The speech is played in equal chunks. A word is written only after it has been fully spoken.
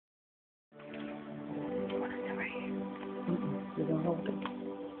hold it.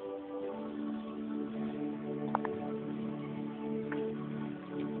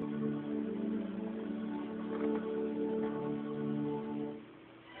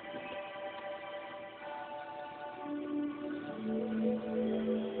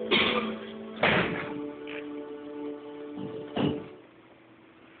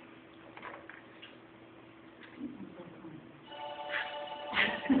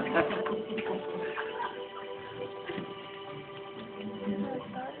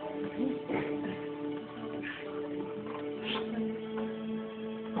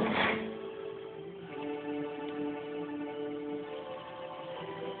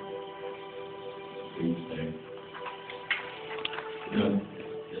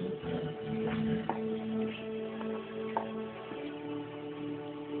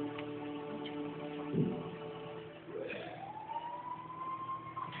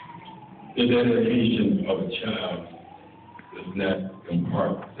 The dedication of a child does not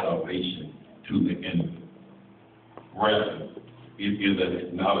impart salvation to the infant. Rather, it is an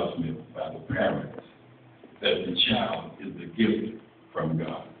acknowledgement by the parents that the child is a gift from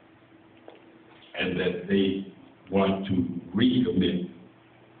God and that they want to recommit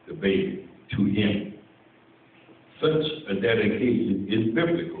the baby to Him. Such a dedication is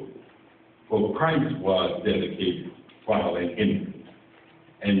biblical, for Christ was dedicated while an infant.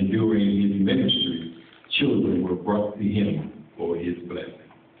 And during his ministry, children were brought to him for his blessing.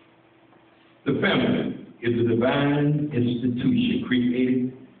 The family is a divine institution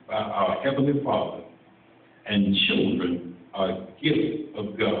created by our Heavenly Father, and children are gifts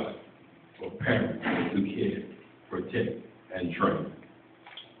of God for parents to care, protect, and train.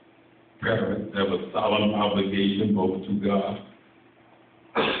 Parents have a solemn obligation both to God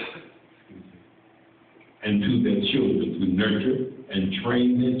and to their children to nurture and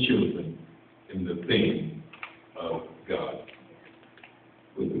train their children in the things of God.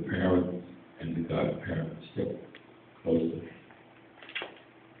 With the parents and the godparents step closer.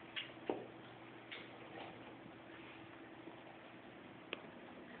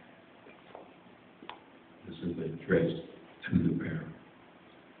 This is addressed to the parents.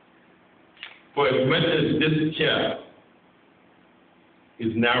 For as much as this child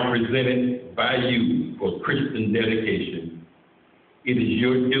is now presented by you for Christian dedication, it is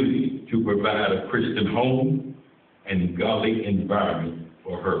your duty to provide a Christian home and godly environment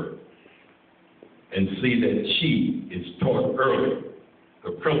for her, and see that she is taught early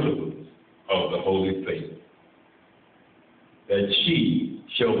the principles of the Holy Faith, that she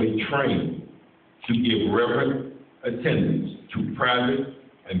shall be trained to give reverent attendance to private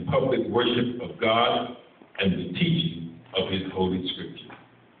and public worship of God and the teaching of His Holy Scripture,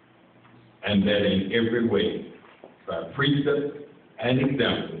 and that in every way, by precept and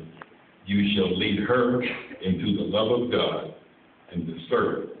example, you shall lead her into the love of God and the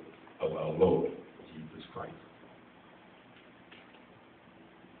service of our Lord Jesus Christ.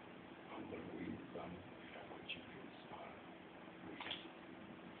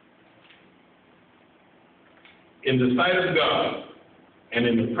 In the sight of God and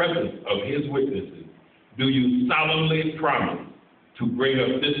in the presence of His witnesses, do you solemnly promise to bring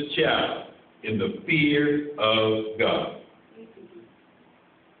up this child in the fear of God?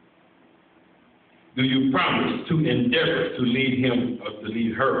 Do you promise to endeavor to lead him or to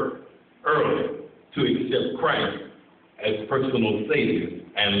lead her early to accept Christ as personal Savior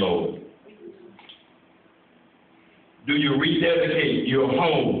and Lord? Do you rededicate your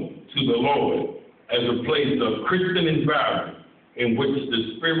home to the Lord as a place of Christian environment in which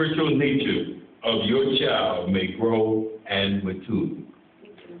the spiritual nature of your child may grow and mature?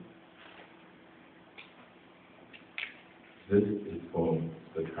 This is for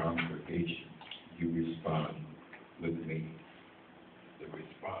the congregation. You respond with me. The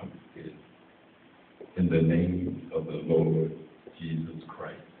response is, in the name of the Lord Jesus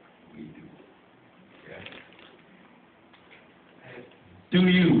Christ, we do. Okay? Do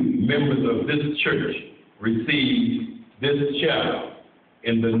you, members of this church, receive this child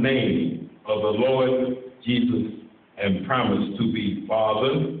in the name of the Lord Jesus and promise to be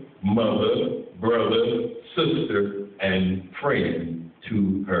father, mother, brother, sister, and friend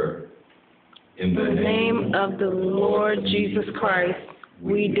to her? In the name of the Lord Jesus Christ,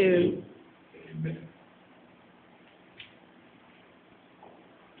 we do. Amen.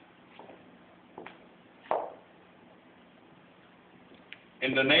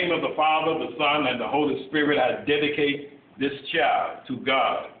 In the name of the Father, the Son, and the Holy Spirit, I dedicate this child to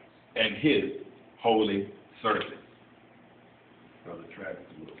God and His holy service. Brother Travis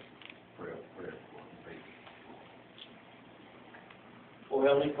will prayer for the baby. Oh,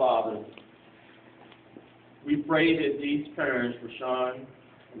 Heavenly Father, We pray that these parents, Rashawn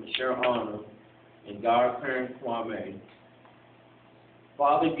and Michelle Arnold, and godparent Kwame,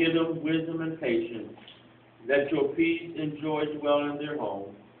 Father, give them wisdom and patience. Let your peace and joy dwell in their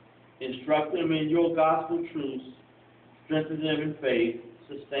home. Instruct them in your gospel truths. Strengthen them in faith.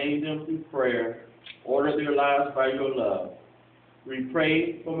 Sustain them through prayer. Order their lives by your love. We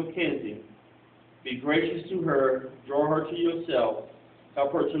pray for Mackenzie. Be gracious to her. Draw her to yourself.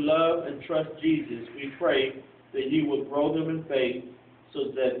 Help her to love and trust Jesus. We pray that you will grow them in faith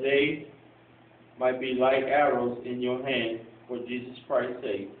so that they might be like arrows in your hand for Jesus Christ's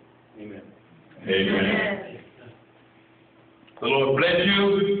sake. Amen. Amen. The Lord bless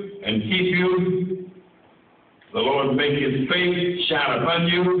you and keep you. The Lord make his face shine upon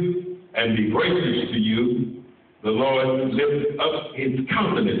you and be gracious to you. The Lord lift up his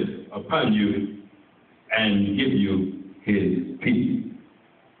countenance upon you and give you his peace.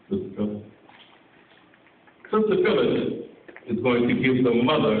 Sister Phyllis is going to give the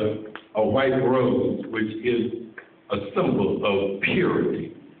mother a white rose, which is a symbol of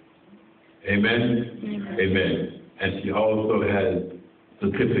purity. Amen? Amen. Amen. And she also has a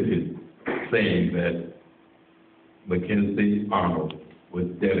certificate saying that Mackenzie Arnold was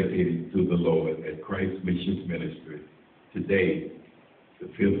dedicated to the Lord at Christ Missions Ministry today, the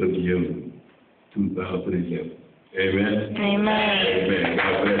 5th of June, 2011. Amen? Amen. Amen.